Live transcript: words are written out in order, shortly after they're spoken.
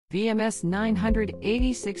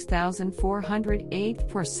BMS-986408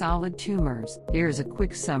 for solid tumors. Here's a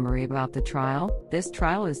quick summary about the trial. This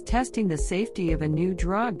trial is testing the safety of a new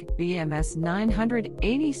drug,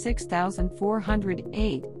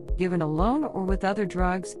 BMS-986408, given alone or with other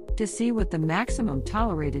drugs, to see what the maximum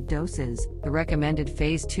tolerated dose is. The recommended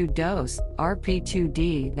Phase 2 dose,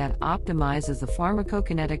 RP2D, that optimizes the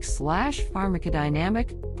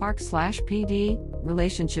pharmacokinetic/pharmacodynamic PARC/PD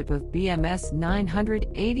relationship of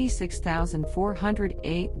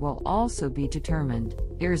BMS-986408 will also be determined.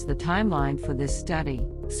 Here's the timeline for this study.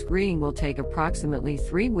 Screening will take approximately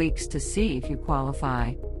 3 weeks to see if you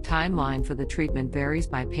qualify. Timeline for the treatment varies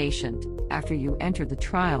by patient. After you enter the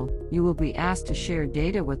trial, you will be asked to share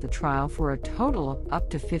data with the trial for a total of up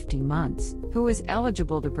to 50 months. Who is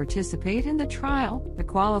eligible to participate in the trial? To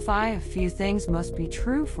qualify, a few things must be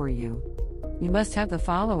true for you. You must have the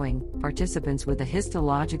following: participants with a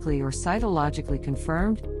histologically or cytologically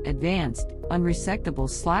confirmed, advanced,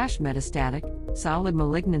 unresectable/metastatic, solid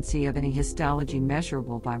malignancy of any histology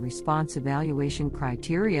measurable by response evaluation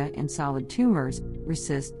criteria in solid tumors,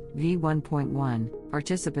 RECIST V1.1.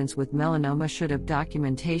 Participants with melanoma should have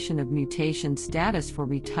documentation of mutation status for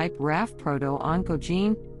B-type RAF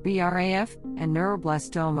proto-oncogene, BRAF, and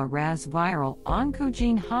neuroblastoma RAS viral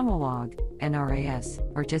oncogene homolog, NRAS.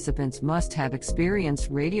 Participants must have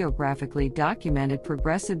experienced radiographically documented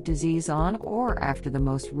progressive disease on or after the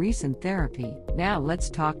most recent therapy. Now let's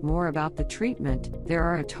talk more about the treatment. There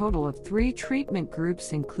are a total of 3 treatment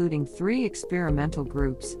groups, including 3 experimental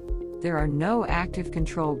groups. There are no active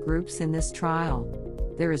control groups in this trial.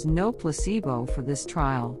 There is no placebo for this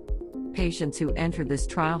trial. Patients who enter this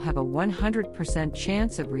trial have a 100%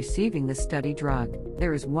 chance of receiving the study drug.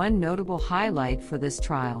 There is one notable highlight for this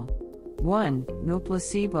trial. 1. No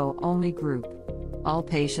placebo-only group. All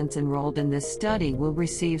patients enrolled in this study will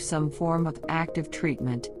receive some form of active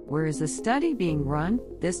treatment. Where is the study being run?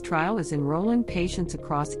 This trial is enrolling patients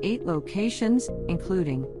across 8 locations,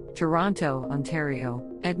 including Toronto, Ontario,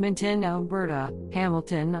 Edmonton, Alberta,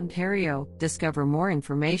 Hamilton, Ontario. Discover more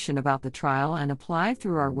information about the trial and apply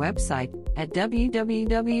through our website at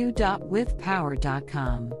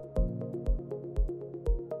www.withpower.com.